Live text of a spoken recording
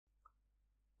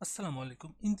Assalamu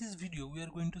alaikum. In this video we are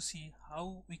going to see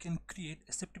how we can create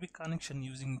a SFTP connection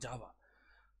using Java.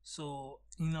 So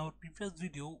in our previous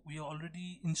video we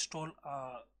already installed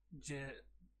a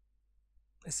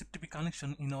SFTP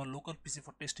connection in our local PC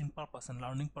for testing purpose and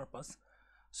learning purpose.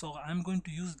 So I'm going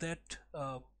to use that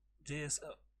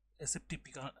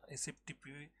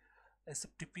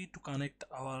SFTP to connect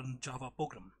our Java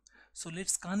program. So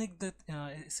let's connect that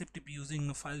SFTP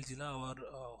using FileZilla, our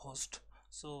host.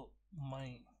 So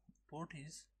my port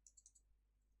is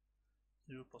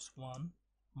 0+1.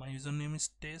 My username is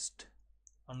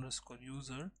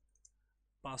test_user.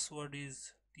 Password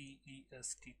is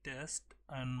test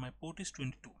and my port is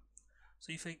 22.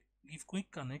 So if I give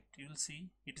quick connect, you will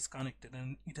see it is connected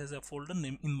and it has a folder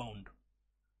name inbound.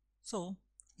 So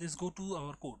let's go to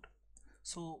our code.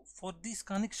 So for this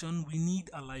connection we need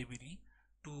a library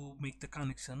to make the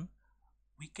connection.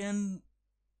 We can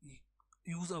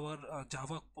use our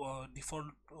Java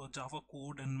default Java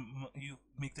code and you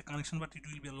make the connection, but it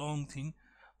will be a long thing.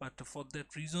 But for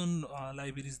that reason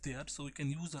library is there, so we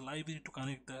can use the library to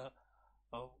connect the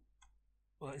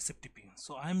SFTP.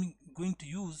 So I'm going to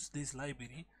use this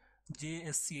library,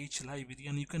 JSCH library,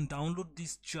 and you can download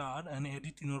this jar and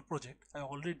edit in your project. I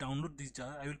already download this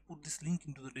jar. I will put this link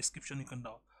into the description. You can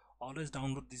always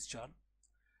download this jar.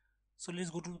 So let's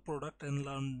go to the product and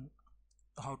learn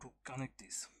how to connect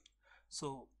this.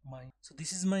 So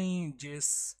this is my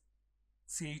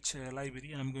JSCH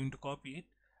library. I'm going to copy it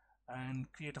and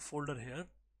create a folder here,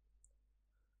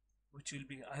 which will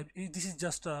be this is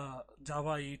just a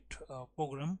Java 8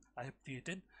 program I have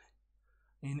created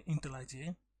in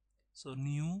IntelliJ. So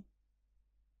new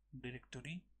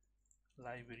directory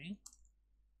library.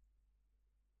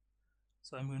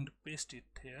 So I'm going to paste it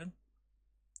here.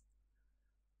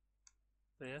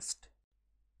 Paste.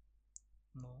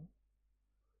 No.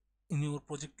 In your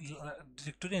project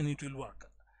directory and it will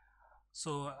work.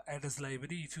 So add as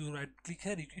library, if you right click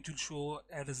here it will show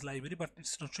add as library, but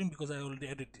it's not showing because I already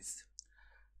added this.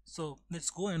 So let's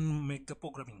go and make the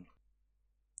programming.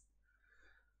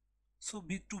 So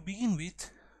to begin with,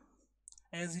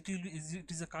 as it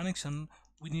is a connection,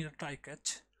 we need a try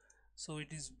catch. So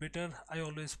it is better I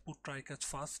always put try catch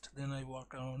first, then I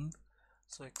work around.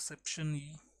 So exception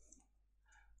E.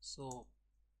 So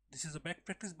this is a back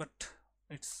practice, but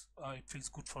it feels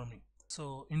good for me.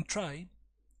 So in try,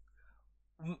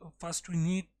 first we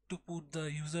need to put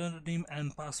the username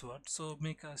and password. So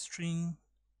make a string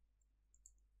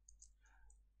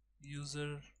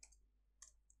user.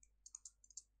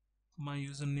 My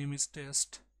username is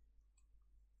test,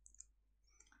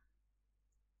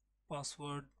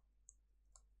 password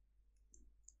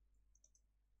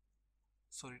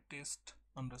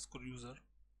test_user.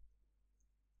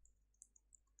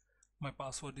 My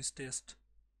password is test.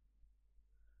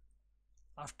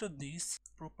 After this,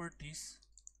 properties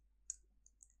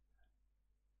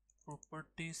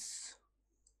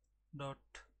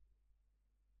dot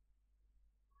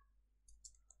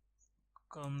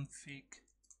config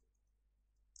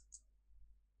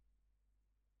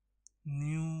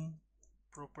new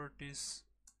properties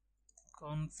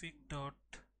config dot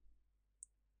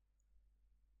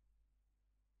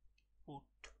put.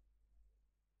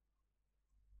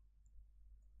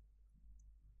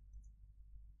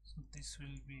 So this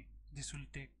will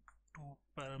take two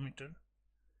parameter,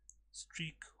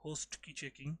 strict host key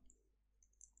checking.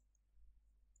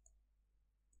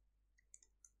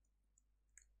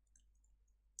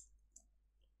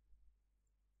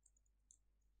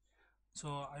 So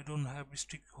I don't have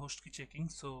strict host key checking,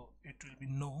 so it will be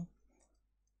no.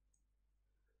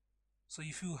 So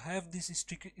if you have this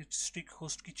strict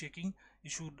host key checking, you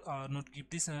should not give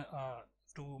this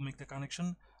to make the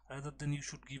connection, rather than you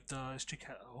should give the strict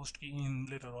host key in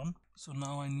later on. So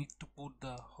now I need to put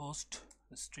the host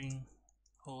string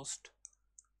host.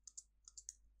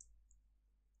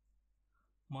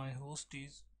 My host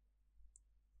is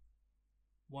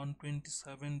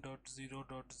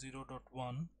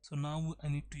 127.0.0.1. so now I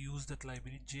need to use that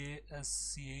library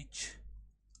JSCH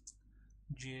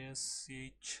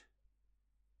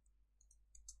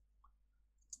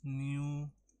new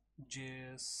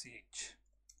JSCH.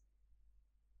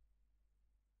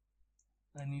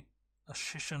 I need a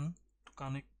session to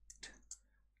connect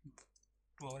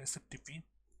to our SFTP.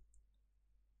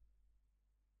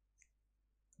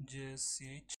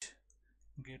 JSCH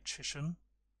get session.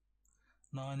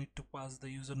 Now I need to pass the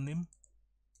username,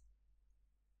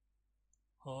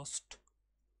 host,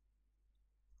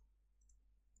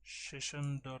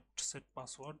 session.set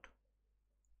password.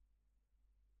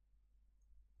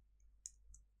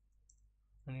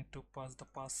 I need to pass the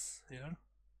pass here,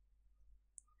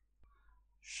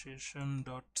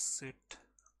 session.set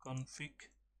config,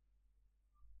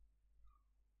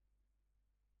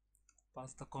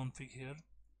 pass the config here,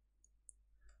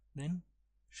 then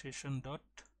session dot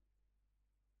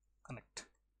connect.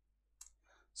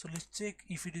 So let's check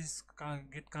if it is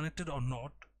get connected or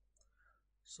not.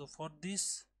 So for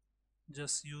this,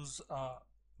 just use a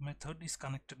method is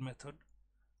connected method,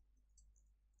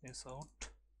 is out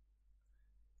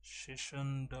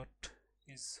session dot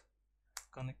is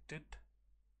connected.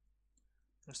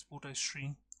 Let's put a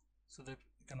string so that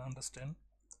you can understand.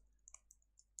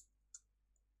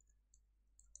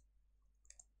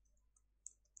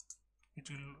 It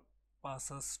will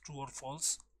pass us true or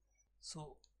false.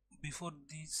 So before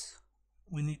this,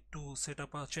 we need to set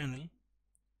up a channel.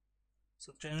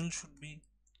 So channel should be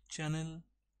channel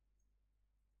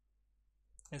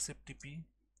SFTP,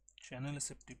 channel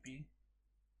SFTP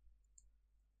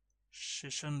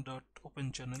session dot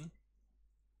open channel.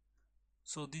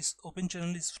 So this open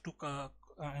channel is to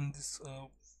and this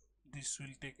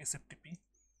will take SFTP.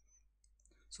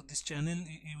 So this channel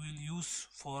you will use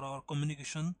for our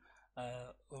communication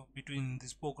between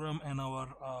this program and our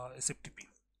SFTP.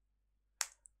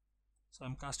 So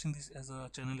I'm casting this as a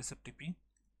channel SFTP.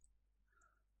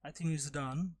 I think it's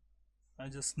done. I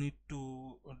just need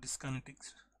to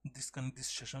disconnect this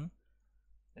session.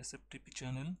 SFTP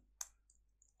channel,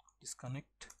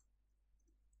 disconnect,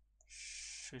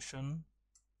 session,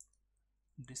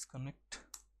 disconnect.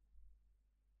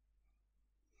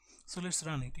 So let's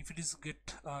run it. If it is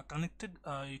get connected,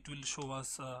 it will show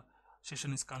us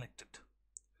session is connected,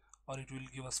 or it will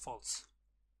give us false,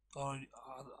 or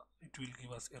it will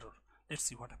give us error. Let's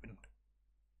see what happened.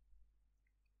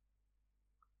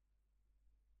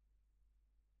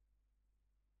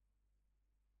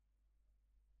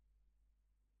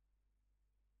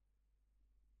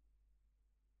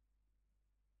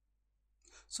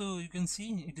 So you can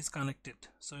see it is connected,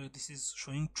 so this is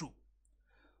showing true.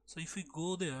 So if we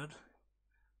go there,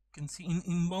 you can see in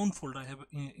inbound folder, I have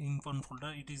inbound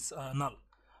folder, it is null.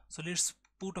 So let's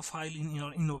put a file in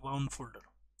your inbound folder.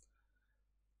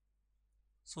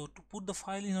 So to put the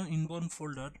file in our inbound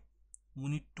folder, we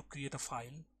need to create a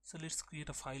file. So let's create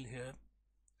a file here.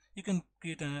 You can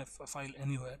create a file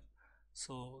anywhere.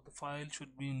 So the file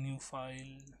should be new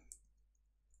file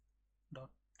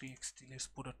 .txt. Let's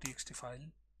put a txt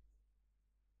file.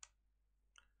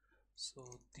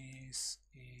 So this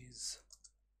is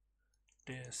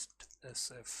test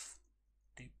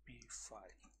sftp file.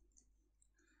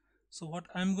 So what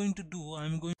I'm going to do,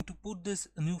 I'm going to put this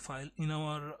new file in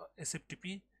our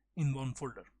SFTP inbound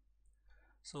folder.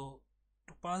 So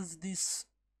to pass this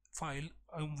file,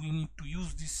 we need to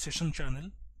use this session channel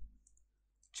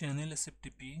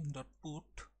sftp dot put.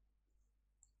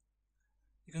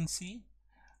 You can see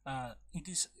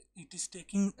it is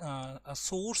taking a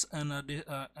source and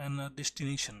a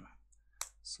destination.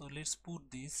 So let's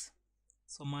put this.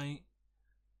 So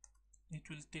it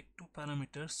will take two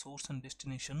parameters, source and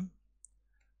destination.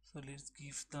 So let's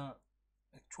give the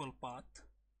actual path,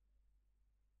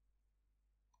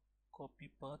 copy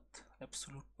path,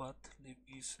 absolute path.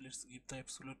 Let's give the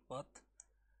absolute path,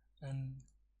 and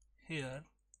here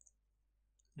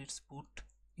let's put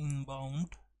inbound.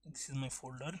 This is my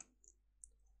folder.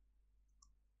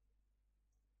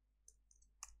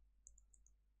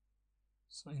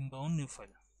 So inbound new file.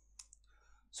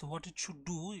 So what it should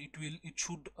do, it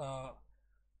should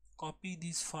copy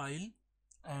this file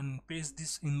and paste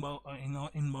this in our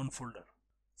inbound folder.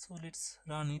 So let's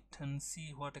run it and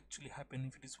see what actually happened,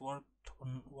 if it is worked or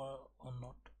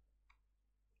not.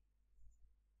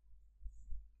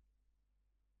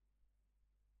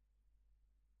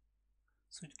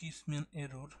 So it gives me an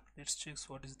error. Let's check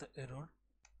what is the error.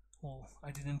 Oh,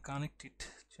 I didn't connect it.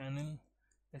 Channel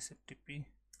SFTP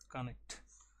connect.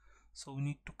 So we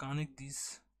need to connect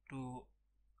this to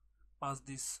pass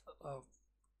this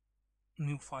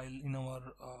new file in our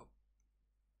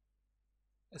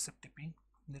SFTP.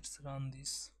 Let's run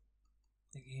this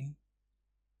again.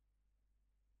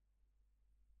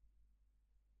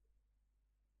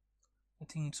 I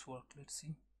think it's worked. Let's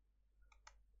see.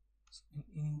 So in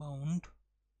inbound,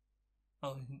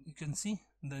 oh, you can see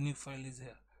the new file is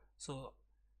here. So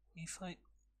if I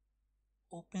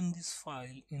open this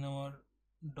file in our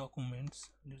documents,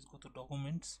 let's go to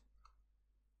documents,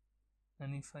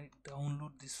 and if I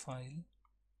download this file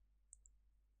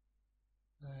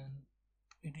and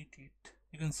edit it,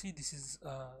 you can see this is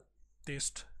a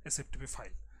test SFTP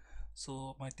file.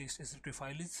 So my test SFTP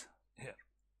file is here.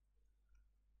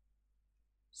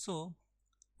 So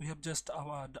we have just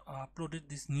uploaded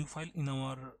this new file in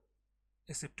our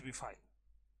SFTP file.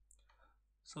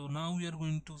 So now we are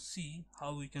going to see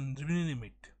how we can rename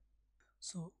it.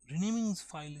 So renaming this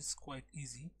file is quite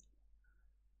easy.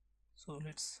 So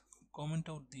let's comment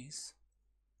out this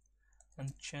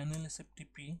and channel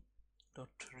sftp dot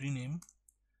rename.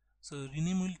 So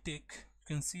rename will take,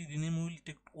 you can see rename will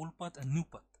take old path and new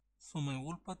path. So my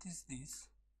old path is this,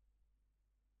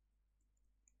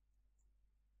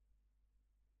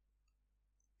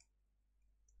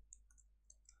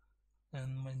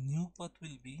 and my new path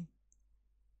will be,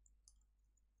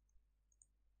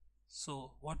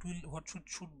 so what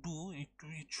should do, it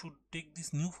should take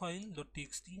this new file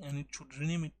 .txt and it should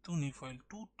rename it to new file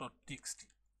 2.txt.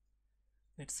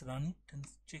 Let's run it and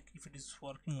check if it is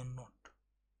working or not.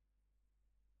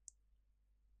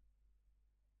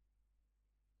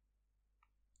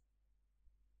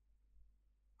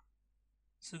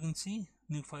 So you can see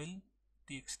new file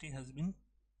txt has been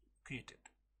created.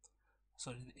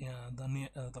 Sorry,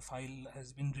 the file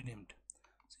has been renamed.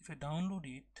 So if I download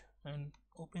it and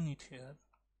open it here,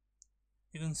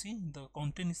 you can see the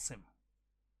content is same.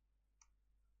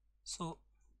 So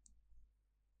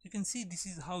you can see this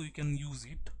is how you can use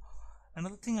it.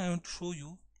 Another thing I want to show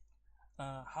you,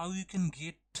 how you can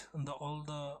get all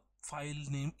the file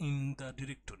name in the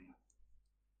directory.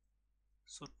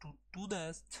 So to do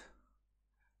that,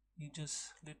 you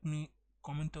just let me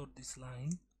comment out this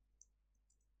line,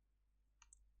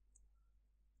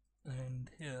 and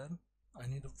here I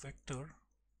need a vector.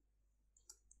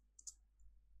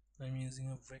 I'm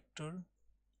using a vector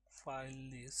file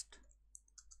list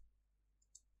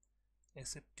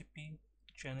sftp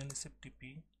channel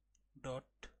sftp dot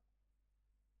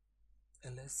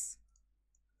ls,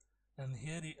 and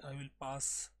here I will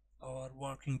pass our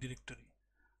working directory.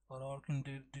 Our working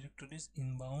directory is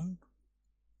inbound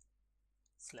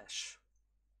slash.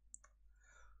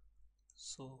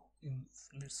 So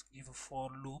let's give a for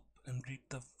loop and read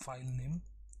the file name.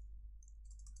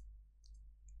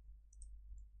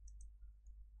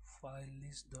 File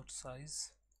list dot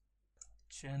size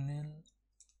channel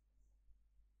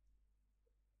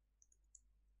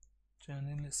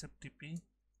sftp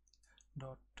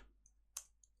dot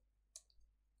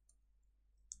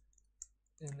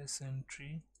ls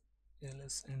entry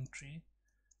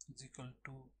is equal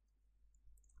to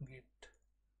get.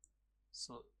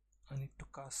 So I need to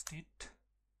cast it.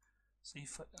 So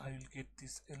if I will get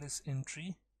this ls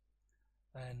entry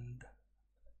and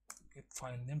get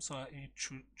file name, so it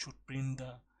should print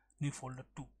the new folder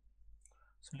 2.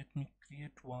 So let me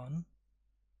create one,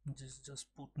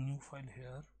 just put new file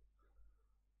here.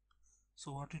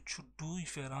 So what it should do,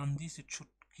 if I run this, it should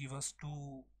give us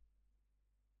two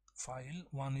file.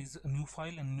 One is a new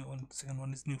file and second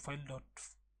one is new file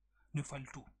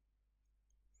 2.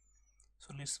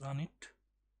 So let's run it.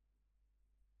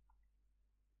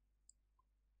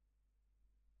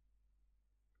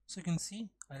 So you can see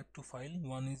I have two files.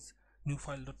 One is new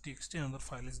file.txt, another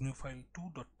file is new file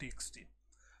 2.txt.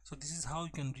 So this is how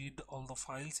you can read all the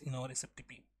files in our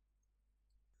SFTP.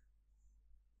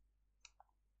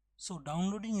 So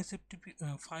downloading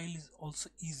SFTP file is also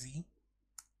easy.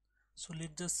 So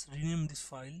let's just rename this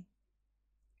file.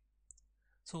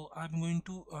 So I'm going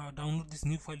to download this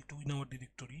new file 2 in our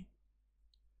directory.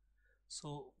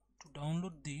 So to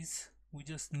download this, we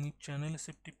just need channel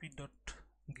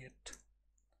sftp.get.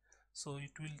 So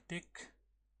it will take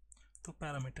two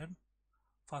parameters.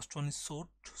 First one is source.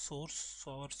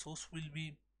 So our source will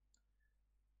be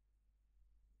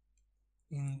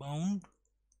inbound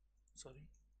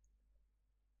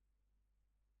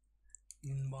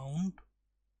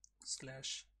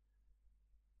slash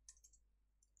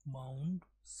bound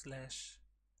slash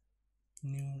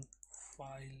new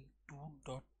file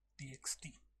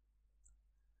 2.txt,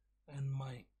 and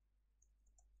my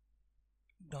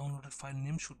downloaded file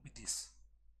name should be this.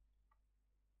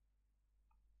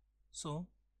 So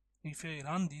if I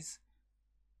run this,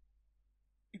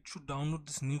 it should download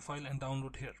this new file and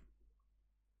download here.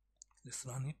 Let's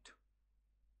run it.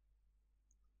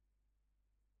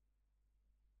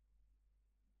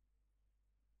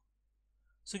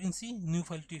 So you can see new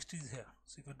file txt is here.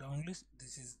 So if I download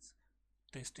this is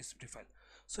test.sftp file.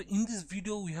 So in this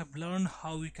video we have learned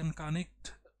how we can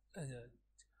connect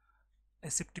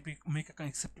SFTP, make a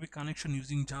SFTP connection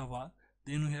using Java.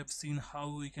 Then we have seen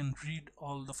how we can read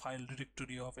all the file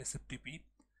directory of SFTP.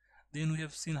 Then we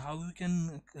have seen how we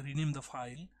can rename the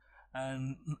file,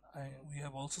 and we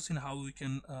have also seen how we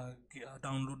can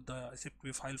download the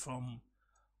SFTP file from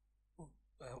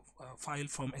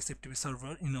SFTP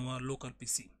server in our local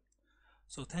PC.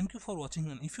 So thank you for watching,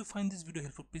 and if you find this video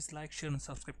helpful, please like, share and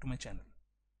subscribe to my channel.